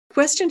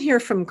Question here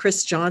from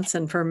Chris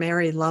Johnson for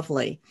Mary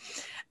Lovely.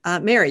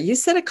 Mary, you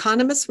said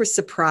economists were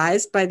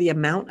surprised by the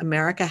amount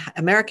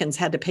Americans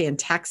had to pay in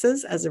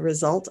taxes as a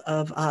result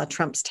of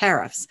Trump's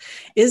tariffs.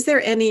 Is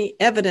there any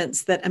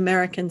evidence that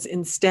Americans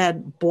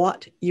instead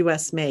bought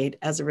U.S. made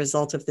as a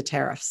result of the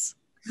tariffs?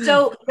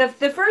 So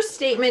the first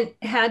statement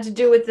had to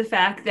do with the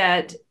fact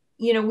that,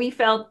 we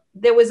felt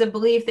there was a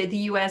belief that the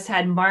U.S.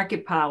 had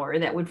market power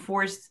that would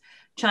force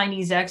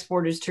Chinese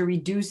exporters to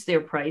reduce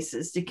their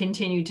prices to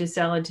continue to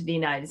sell into the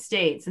United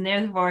States. And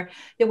therefore,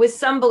 there was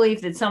some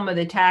belief that some of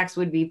the tax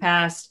would be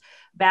passed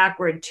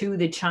backward to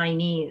the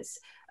Chinese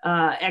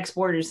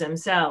exporters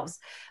themselves.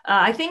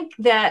 I think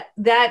that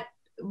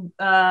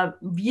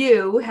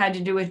view had to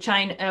do with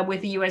China,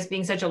 with the U.S.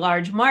 being such a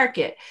large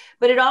market,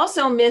 but it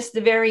also missed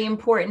the very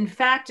important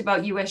fact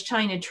about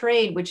U.S.-China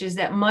trade, which is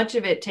that much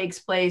of it takes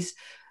place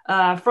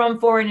from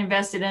foreign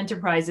invested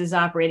enterprises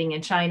operating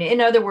in China.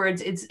 In other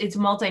words, it's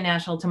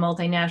multinational to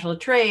multinational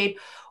trade,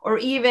 or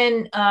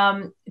even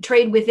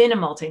trade within a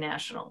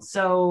multinational.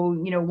 So,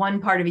 one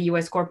part of a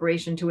U.S.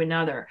 corporation to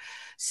another.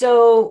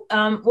 So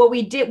what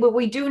we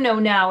do know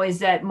now is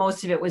that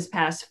most of it was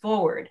passed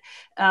forward.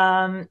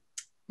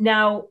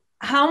 Now,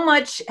 how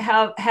much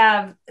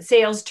have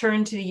sales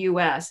turned to the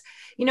U.S.?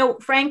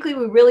 Frankly,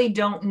 we really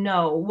don't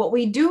know. What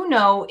we do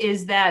know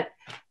is that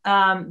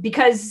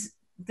because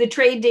the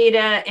trade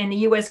data and the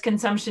U.S.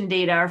 consumption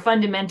data are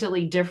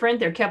fundamentally different,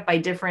 they're kept by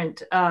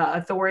different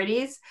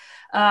authorities.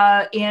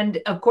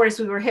 And of course,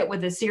 we were hit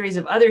with a series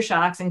of other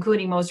shocks,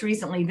 including most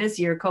recently this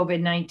year,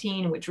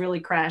 COVID-19, which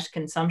really crashed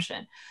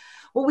consumption.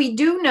 What we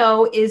do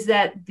know is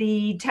that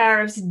the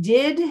tariffs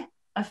did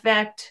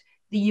affect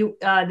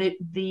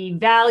the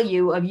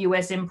value of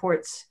U.S.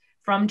 imports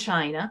from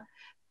China.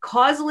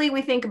 Causally,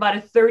 we think about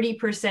a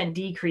 30%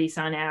 decrease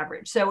on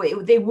average. So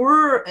they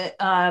were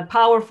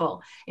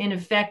powerful in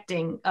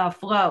affecting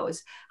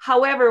flows.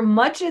 However,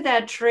 much of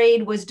that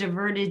trade was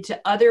diverted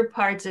to other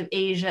parts of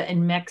Asia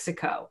and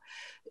Mexico,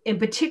 and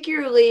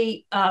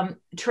particularly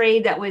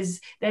trade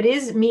that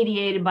is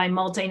mediated by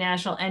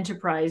multinational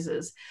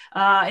enterprises.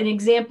 An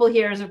example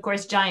here is, of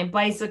course, Giant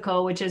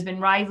Bicycle, which has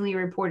been widely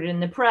reported in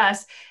the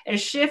press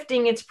as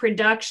shifting its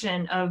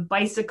production of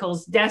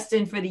bicycles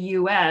destined for the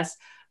U.S.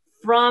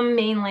 from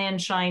mainland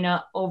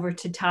China over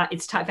to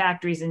its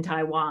factories in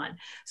Taiwan.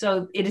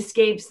 So it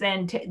escapes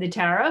then the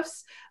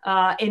tariffs,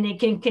 and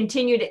it can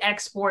continue to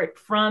export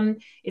from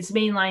its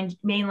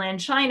mainland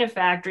China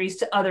factories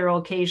to other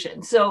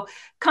locations. So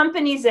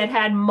companies that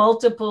had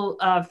multiple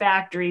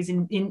factories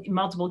in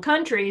multiple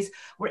countries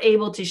were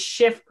able to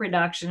shift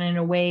production in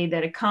a way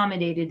that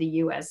accommodated the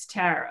U.S.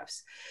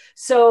 tariffs.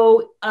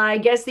 So I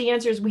guess the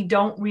answer is we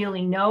don't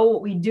really know.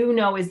 What we do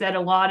know is that a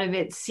lot of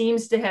it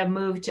seems to have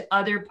moved to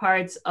other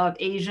parts of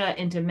Asia,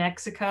 into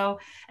Mexico,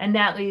 and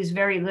that leaves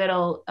very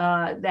little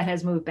that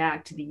has moved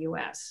back to the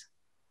U.S.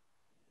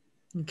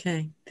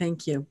 Okay,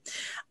 thank you.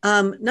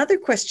 Another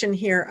question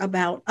here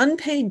about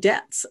unpaid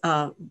debts.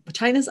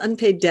 China's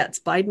unpaid debts.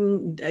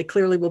 Biden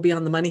clearly will be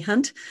on the money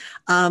hunt.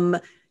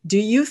 Do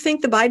you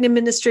think the Biden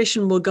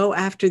administration will go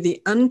after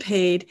the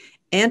unpaid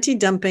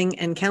anti-dumping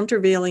and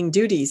countervailing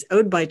duties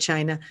owed by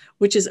China,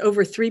 which is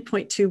over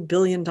 $3.2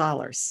 billion?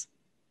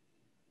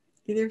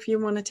 Either of you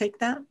want to take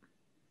that?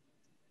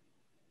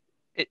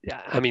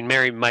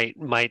 Mary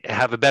might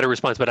have a better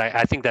response, but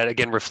I think that,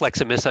 again,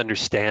 reflects a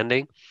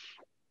misunderstanding.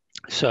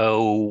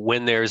 So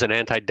when there's an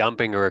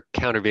anti-dumping or a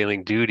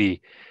countervailing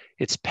duty,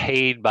 it's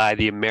paid by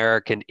the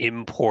American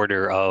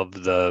importer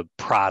of the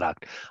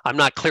product. I'm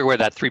not clear where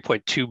that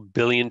 3.2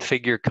 billion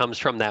figure comes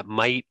from. That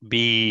might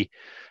be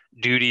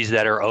duties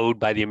that are owed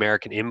by the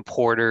American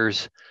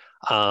importers.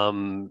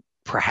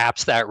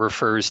 Perhaps that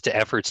refers to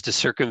efforts to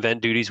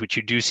circumvent duties, which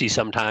you do see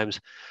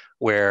sometimes,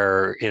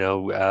 where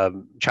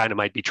China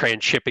might be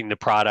transshipping the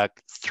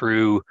product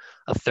through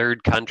a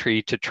third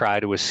country to try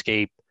to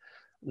escape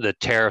the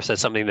tariffs.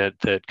 That's something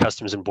that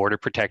Customs and Border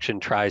Protection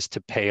tries to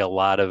pay a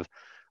lot of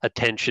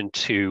attention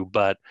to.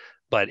 But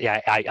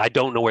yeah, I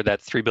don't know where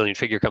that 3 billion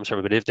figure comes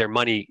from. But if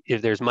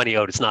there's money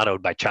owed, it's not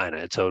owed by China.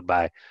 It's owed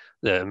by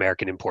the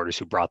American importers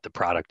who brought the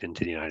product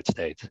into the United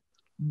States.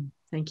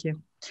 Thank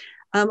you.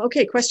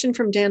 Okay, question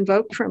from Dan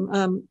Vogt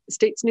from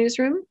States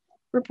Newsroom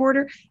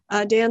reporter.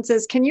 Dan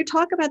says, can you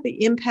talk about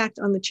the impact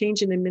on the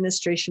change in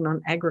administration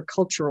on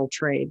agricultural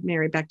trade?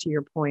 Mary, back to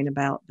your point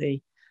about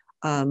the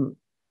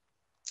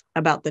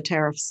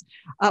tariffs.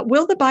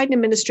 Will the Biden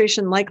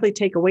administration likely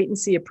take a wait and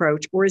see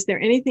approach, or is there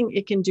anything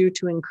it can do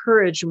to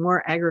encourage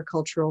more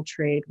agricultural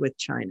trade with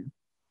China?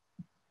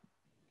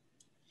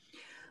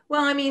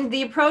 Well,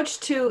 the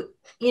approach to,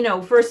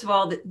 first of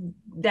all,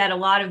 that a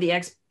lot of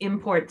the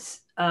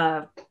imports,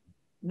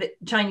 the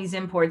Chinese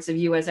imports of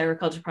U.S.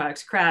 agricultural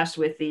products crashed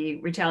with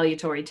the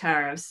retaliatory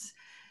tariffs.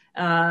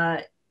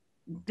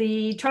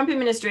 The Trump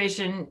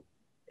administration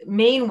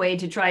main way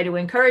to try to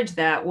encourage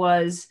that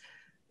was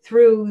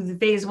through the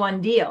phase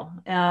one deal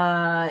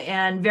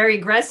and very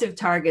aggressive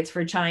targets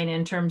for China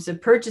in terms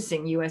of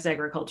purchasing U.S.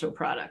 agricultural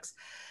products.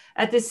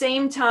 At the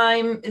same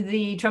time,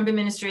 the Trump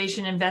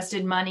administration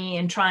invested money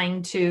in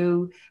trying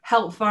to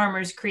help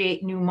farmers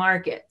create new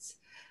markets.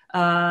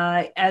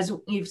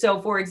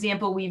 So, for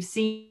example, we've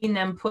seen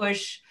them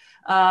push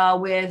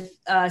with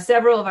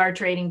several of our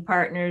trading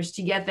partners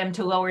to get them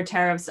to lower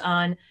tariffs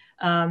on,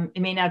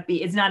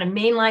 it's not a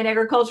mainline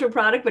agricultural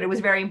product, but it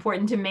was very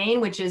important to Maine,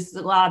 which is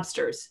the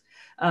lobsters,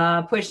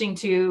 pushing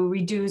to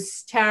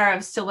reduce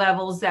tariffs to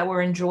levels that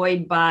were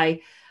enjoyed by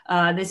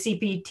the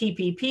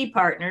CPTPP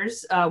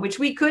partners, which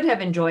we could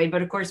have enjoyed,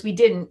 but of course we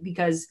didn't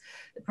because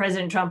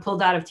President Trump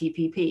pulled out of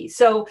TPP.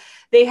 So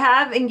they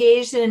have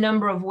engaged in a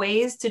number of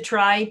ways to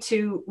try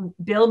to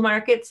build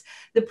markets.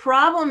 The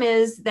problem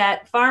is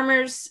that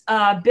farmers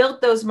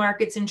built those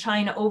markets in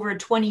China over a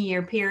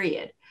 20-year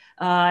period.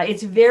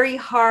 It's very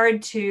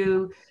hard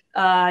to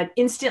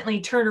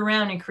instantly turn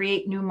around and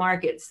create new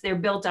markets. They're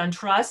built on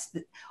trust.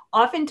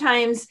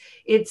 Oftentimes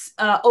it's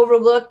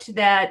overlooked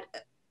that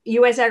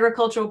U.S.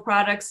 agricultural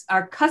products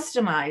are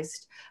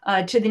customized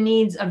to the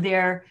needs of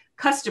their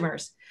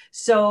customers,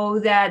 so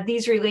that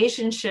these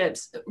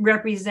relationships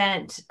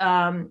represent,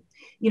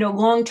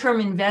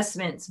 long-term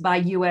investments by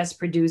U.S.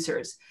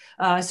 producers.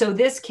 So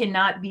this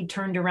cannot be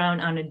turned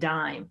around on a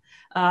dime.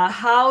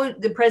 How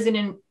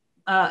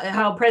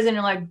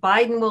President-elect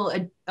Biden will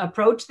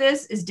approach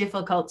this is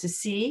difficult to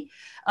see.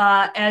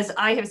 As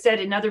I have said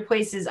in other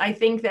places, I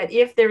think that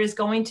if there is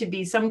going to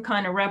be some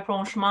kind of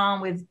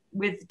rapprochement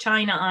with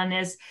China on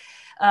this,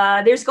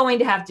 there's going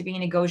to have to be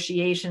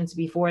negotiations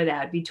before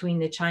that between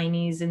the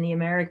Chinese and the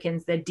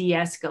Americans that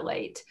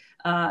de-escalate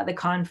the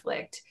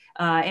conflict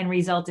and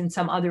result in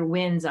some other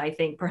wins, I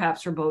think,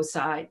 perhaps for both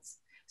sides.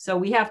 So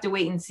we have to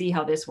wait and see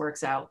how this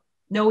works out.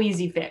 No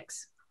easy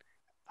fix.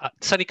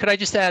 Sunny, could I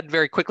just add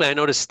very quickly? I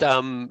noticed,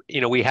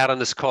 we had on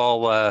this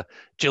call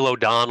Jill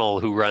O'Donnell,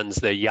 who runs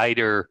the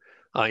Yider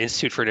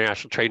Institute for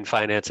International Trade and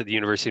Finance at the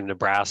University of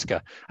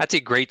Nebraska. That's a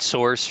great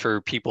source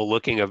for people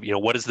looking of,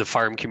 what does the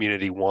farm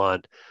community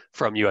want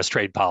from U.S.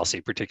 trade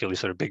policy, particularly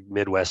sort of big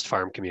Midwest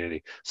farm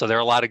community. So there are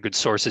a lot of good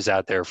sources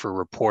out there for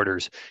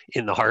reporters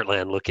in the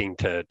heartland looking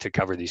to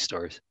cover these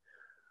stories.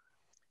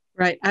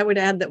 Right. I would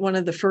add that one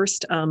of the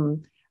first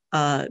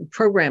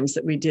programs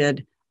that we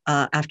did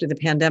after the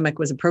pandemic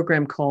was a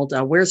program called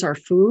Where's Our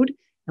Food?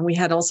 And we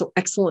had also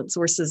excellent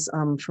sources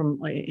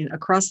from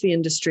across the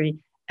industry.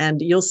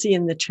 And you'll see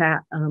in the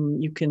chat,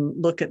 you can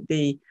look at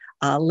the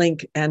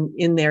link, and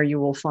in there you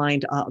will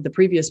find the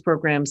previous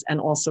programs and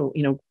also,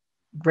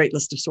 great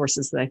list of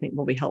sources that I think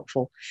will be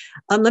helpful.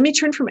 Let me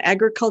turn from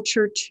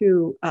agriculture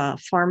to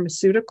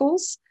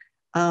pharmaceuticals.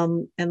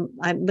 And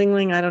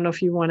Lingling, I don't know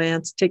if you want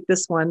to take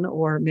this one,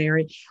 or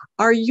Mary.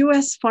 Are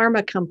U.S.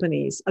 pharma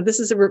companies, this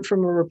is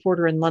from a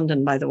reporter in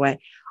London, by the way,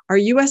 are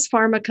U.S.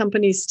 pharma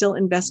companies still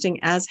investing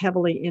as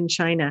heavily in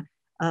China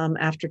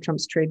after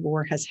Trump's trade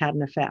war has had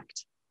an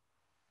effect?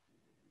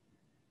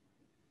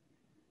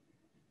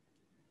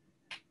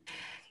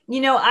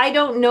 I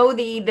don't know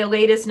the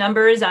latest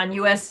numbers on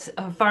U.S.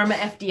 pharma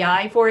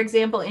FDI, for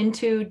example,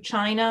 into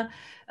China.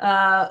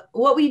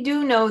 What we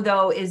do know,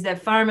 though, is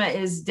that pharma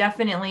is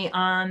definitely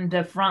on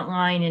the front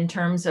line in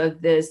terms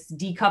of this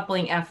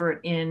decoupling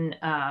effort in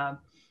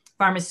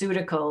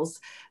pharmaceuticals.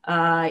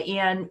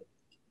 And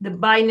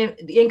the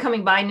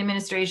incoming Biden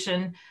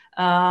administration,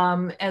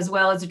 as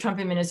well as the Trump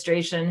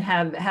administration,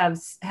 have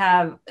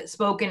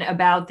spoken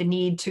about the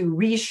need to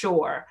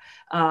reshore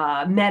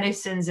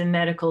medicines and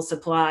medical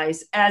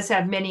supplies, as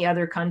have many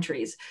other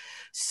countries.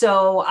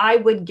 So I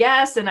would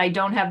guess, and I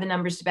don't have the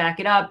numbers to back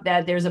it up,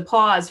 that there's a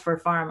pause for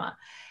pharma.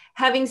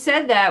 Having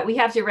said that, we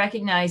have to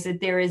recognize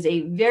that there is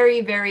a very,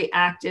 very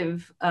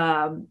active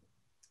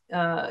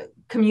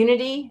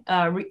community,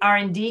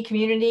 R&D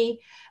community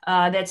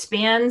that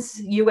spans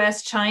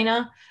U.S.,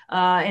 China,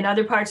 and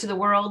other parts of the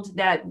world.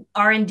 That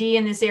R&D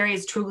in this area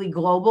is truly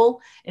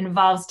global,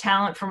 involves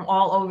talent from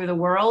all over the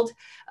world.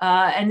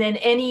 And then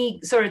any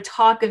sort of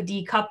talk of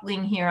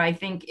decoupling here, I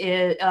think,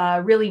 it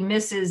really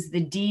misses the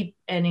deep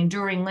and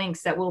enduring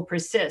links that will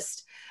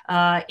persist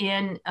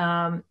in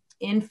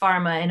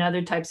pharma and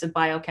other types of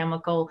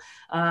biochemical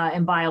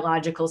and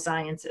biological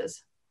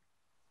sciences.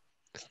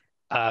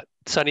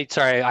 Sunny,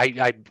 sorry,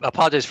 I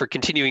apologize for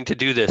continuing to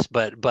do this,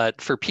 but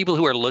for people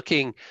who are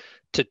looking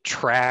to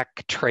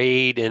track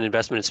trade and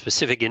investment in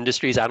specific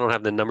industries, I don't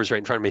have the numbers right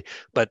in front of me,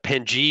 but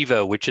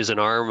Panjiva, which is an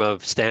arm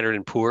of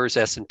Standard & Poor's,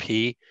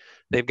 S&P,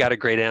 they've got a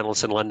great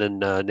analyst in London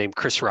named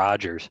Chris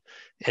Rogers,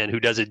 and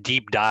who does a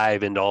deep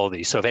dive into all of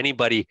these. So if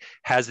anybody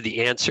has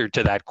the answer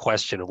to that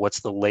question of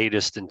what's the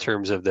latest in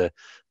terms of the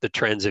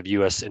trends of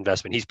U.S.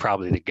 investment, he's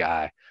probably the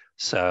guy.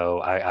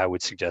 So I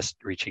would suggest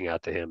reaching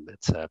out to him.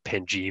 It's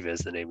Panjiva is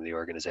the name of the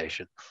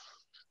organization.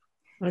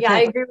 Okay. Yeah, I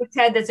agree with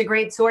Ted. That's a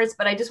great source,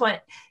 but I just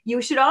want,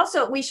 we should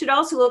also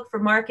look for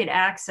market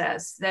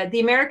access. That the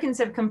Americans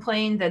have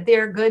complained that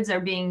their goods are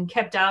being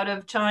kept out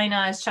of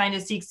China as China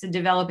seeks to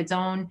develop its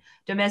own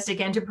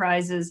domestic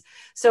enterprises.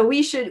 So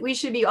we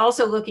should be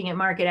also looking at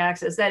market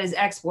access, that is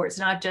exports,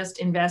 not just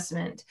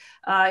investment.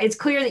 It's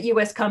clear that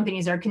U.S.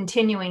 companies are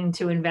continuing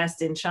to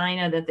invest in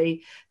China, that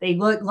they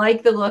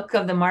like the look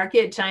of the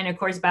market. China, of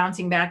course,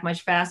 bouncing back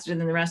much faster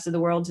than the rest of the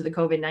world to the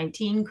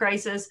COVID-19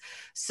 crisis.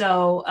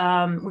 So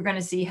we're going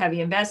to see heavy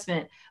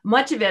investment.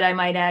 Much of it, I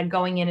might add,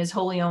 going in as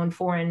wholly owned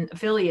foreign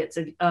affiliates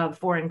of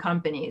foreign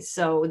companies.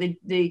 So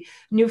the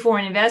new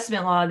foreign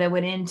investment law that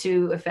went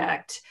into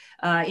effect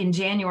in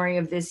January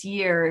of this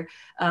year,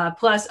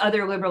 plus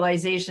other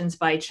liberalizations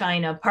by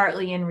China,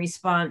 partly in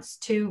response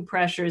to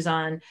pressures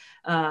on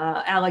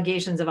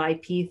allegations of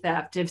IP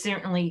theft,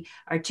 certainly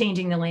are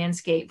changing the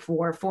landscape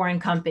for foreign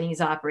companies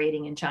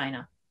operating in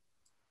China.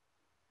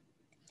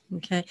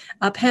 Okay.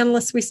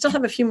 Panelists, we still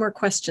have a few more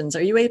questions.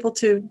 Are you able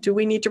to, do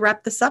we need to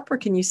wrap this up or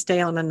can you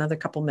stay on another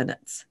couple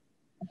minutes?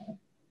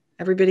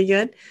 Everybody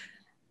good?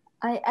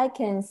 I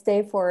can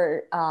stay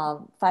for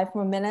 5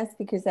 more minutes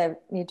because I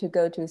need to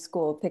go to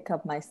school, pick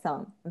up my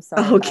son. I'm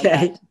sorry.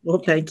 Okay. Well,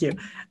 thank you.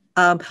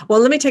 Well,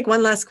 let me take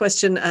one last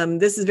question.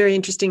 This is very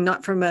interesting,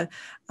 not from a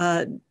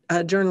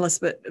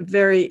journalist, but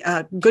very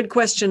good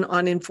question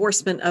on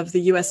enforcement of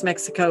the U.S.,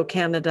 Mexico,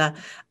 Canada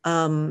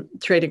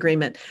trade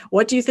agreement.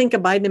 What do you think a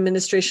Biden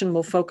administration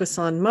will focus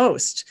on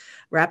most?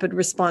 Rapid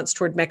response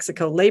toward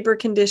Mexico labor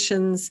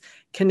conditions,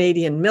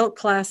 Canadian milk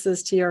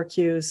classes,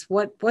 TRQs?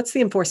 What's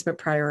the enforcement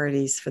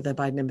priorities for the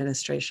Biden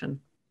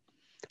administration?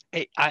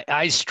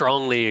 I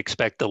strongly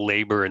expect the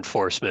labor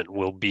enforcement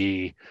will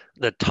be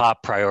the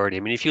top priority. I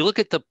mean, if you look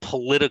at the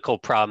political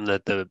problem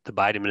that the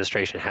Biden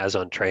administration has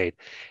on trade,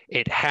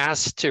 it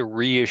has to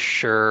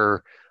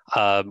reassure,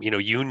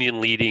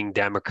 union leading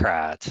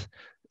Democrats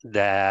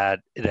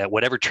that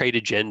whatever trade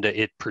agenda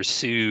it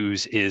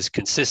pursues is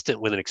consistent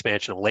with an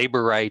expansion of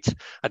labor rights.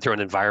 I throw an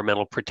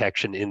environmental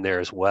protection in there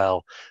as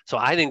well. So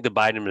I think the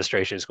Biden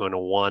administration is going to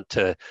want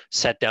to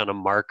set down a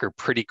marker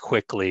pretty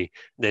quickly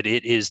that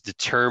it is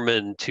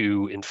determined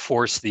to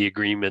enforce the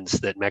agreements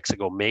that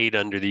Mexico made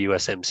under the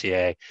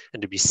USMCA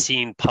and to be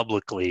seen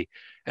publicly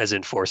as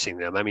enforcing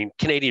them. I mean,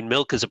 Canadian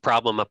milk is a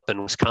problem up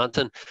in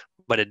Wisconsin,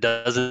 but it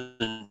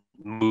doesn't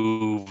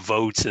move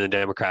votes in the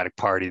Democratic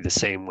Party the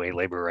same way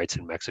labor rights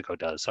in Mexico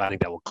does. So I think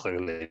that will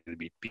clearly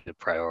be the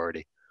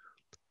priority.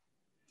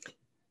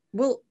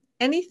 Will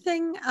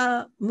anything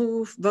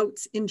move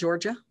votes in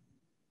Georgia,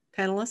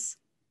 panelists?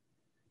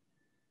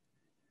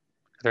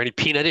 Are there any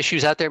peanut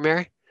issues out there,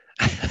 Mary?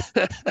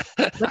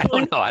 I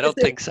don't know. I don't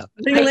think so.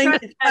 Lingling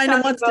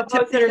China wants to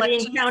tip that are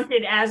being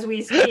counted as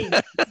we speak.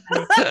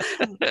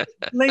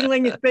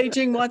 Lingling, if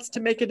Beijing wants to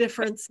make a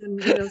difference, and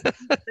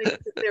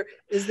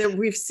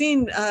we've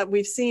seen,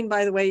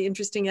 by the way,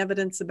 interesting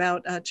evidence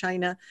about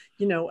China,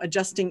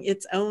 adjusting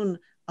its own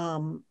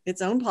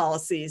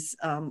policies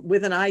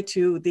with an eye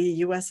to the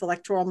U.S.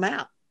 electoral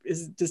map.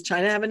 Does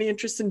China have any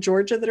interests in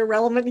Georgia that are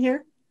relevant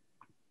here?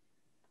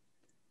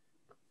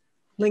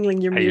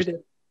 Lingling, you're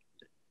muted.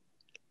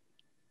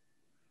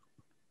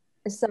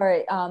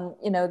 Sorry,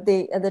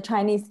 the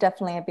Chinese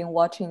definitely have been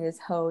watching this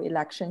whole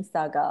election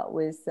saga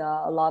with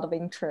a lot of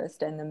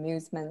interest and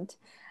amusement.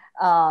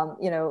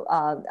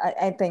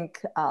 I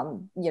think,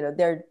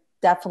 they're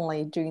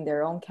definitely doing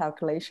their own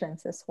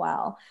calculations as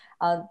well.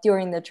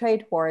 During the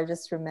trade war, I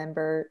just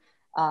remember,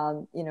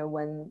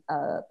 when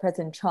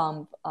President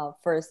Trump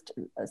first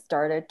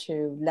started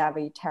to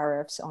levy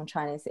tariffs on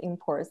Chinese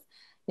imports,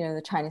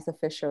 the Chinese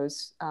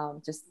officials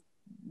just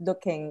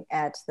looking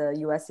at the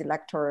US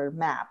electoral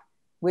map,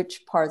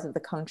 which parts of the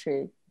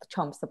country the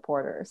Trump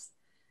supporters.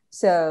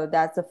 So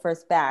that's the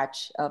first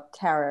batch of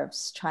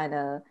tariffs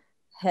China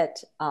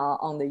hit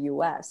on the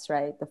U.S.,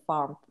 right? The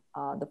farm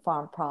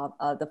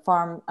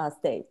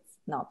states,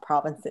 not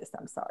provinces.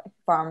 I'm sorry,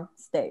 farm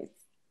states.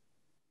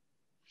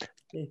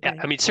 Yeah,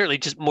 I mean, certainly,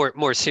 just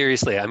more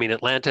seriously, I mean,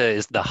 Atlanta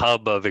is the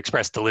hub of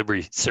express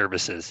delivery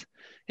services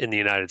in the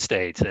United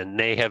States, and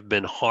they have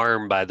been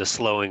harmed by the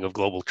slowing of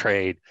global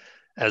trade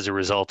as a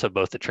result of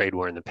both the trade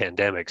war and the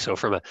pandemic. So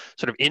from a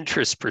sort of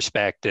interest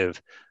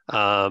perspective,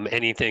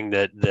 anything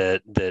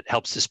that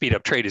helps to speed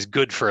up trade is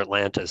good for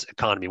Atlanta's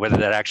economy. Whether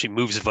that actually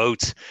moves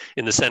votes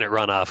in the Senate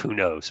runoff, who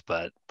knows?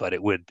 But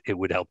it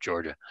would help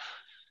Georgia.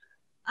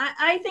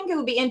 I think it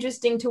would be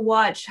interesting to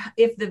watch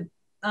if the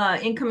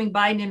incoming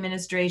Biden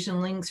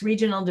administration links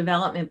regional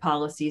development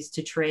policies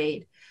to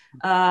trade.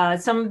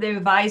 Some of the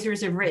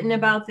advisors have written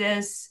about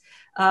this.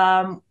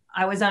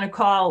 I was on a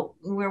call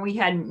where we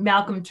had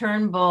Malcolm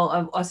Turnbull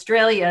of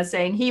Australia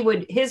saying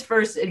his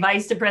first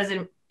advice to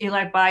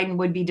President-elect Biden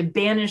would be to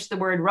banish the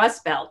word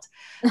Rust Belt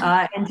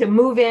and to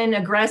move in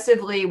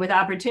aggressively with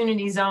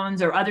opportunity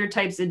zones or other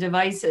types of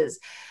devices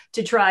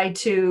to try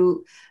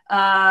to,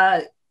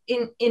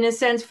 in a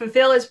sense,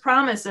 fulfill his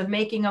promise of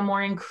making a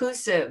more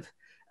inclusive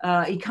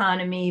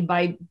economy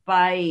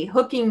by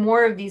hooking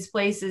more of these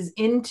places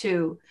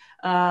into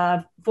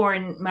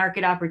foreign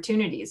market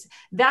opportunities.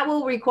 That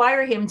will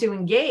require him to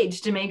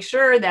engage to make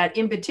sure that,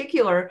 in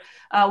particular,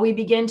 we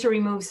begin to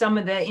remove some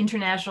of the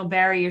international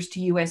barriers to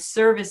U.S.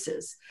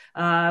 services.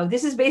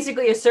 This is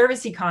basically a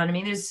service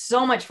economy. There's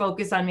so much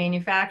focus on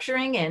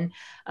manufacturing, and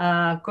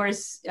of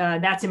course,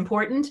 that's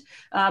important.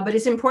 But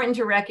it's important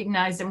to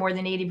recognize that more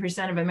than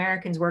 80% of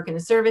Americans work in the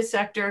service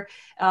sector,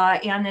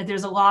 and that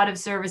there's a lot of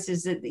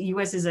services that the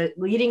U.S. is a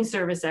leading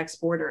service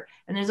exporter.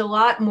 And there's a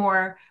lot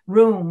more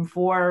room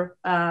for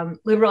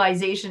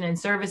liberalization and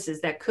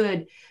services that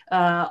could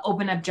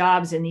open up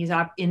jobs in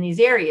these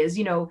areas.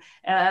 You know,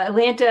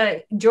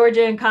 Atlanta,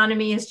 Georgia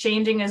economy is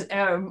changing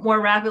more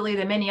rapidly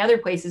than many other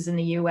places in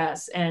the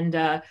U.S.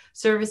 And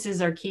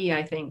services are key,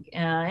 I think.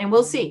 And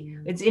we'll see.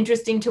 It's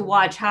interesting to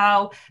watch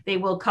how they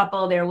will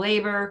couple their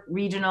labor,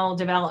 regional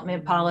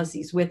development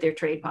policies with their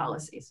trade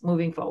policies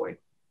moving forward.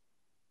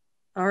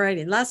 All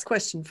righty. Last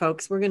question,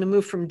 folks. We're going to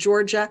move from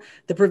Georgia,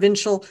 the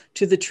provincial,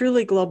 to the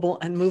truly global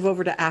and move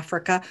over to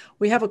Africa.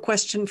 We have a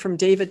question from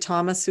David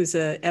Thomas, who's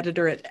an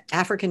editor at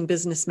African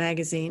Business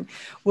Magazine.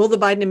 Will the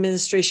Biden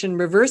administration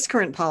reverse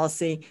current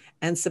policy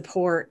and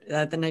support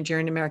the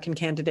Nigerian American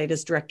candidate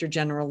as Director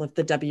General of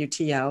the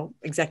WTO?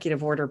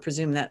 Executive order,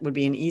 presume that would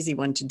be an easy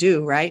one to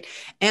do, right?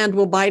 And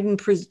will Biden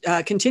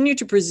continue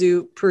to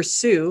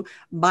pursue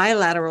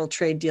bilateral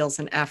trade deals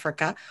in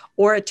Africa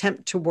or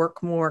attempt to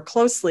work more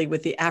closely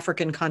with the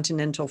African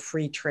Continental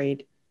Free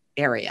Trade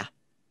Area?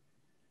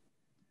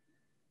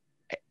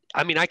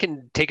 I mean, I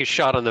can take a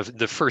shot on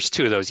the first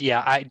two of those.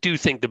 Yeah, I do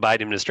think the Biden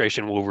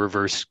administration will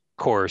reverse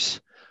course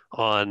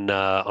on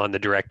the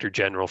Director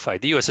General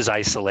fight. The U.S. is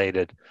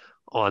isolated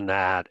on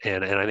that,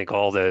 and I think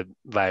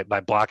by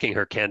blocking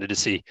her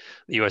candidacy,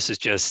 the U.S. is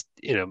just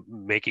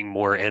making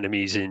more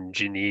enemies in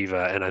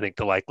Geneva. And I think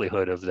the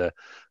likelihood of the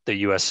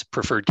U.S.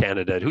 preferred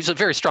candidate, who's a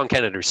very strong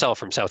candidate herself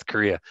from South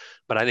Korea,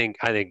 but I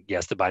think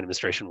yes, the Biden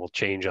administration will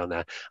change on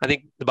that. I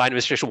think the Biden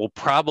administration will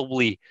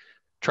probably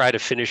try to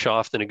finish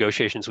off the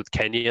negotiations with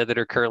Kenya that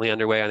are currently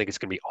underway. I think it's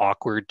going to be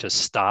awkward to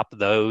stop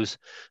those.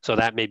 So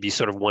that may be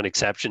sort of one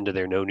exception to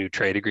their no new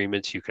trade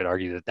agreements. You could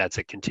argue that that's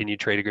a continued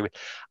trade agreement.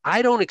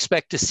 I don't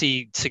expect to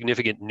see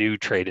significant new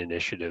trade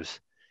initiatives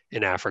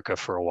in Africa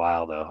for a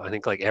while, though. I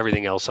think like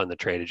everything else on the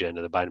trade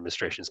agenda, the Biden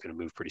administration is going to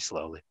move pretty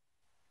slowly.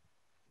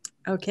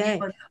 Okay.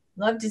 I'd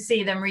love to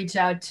see them reach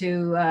out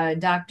to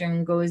Dr.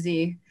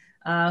 Ngozi,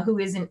 who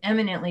is an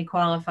eminently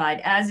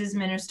qualified, as is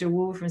Minister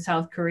Wu from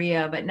South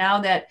Korea. But now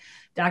that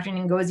Dr.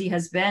 Ngozi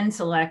has been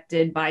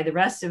selected by the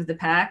rest of the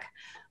pack,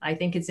 I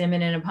think it's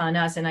imminent upon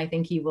us, and I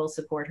think he will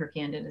support her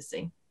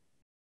candidacy.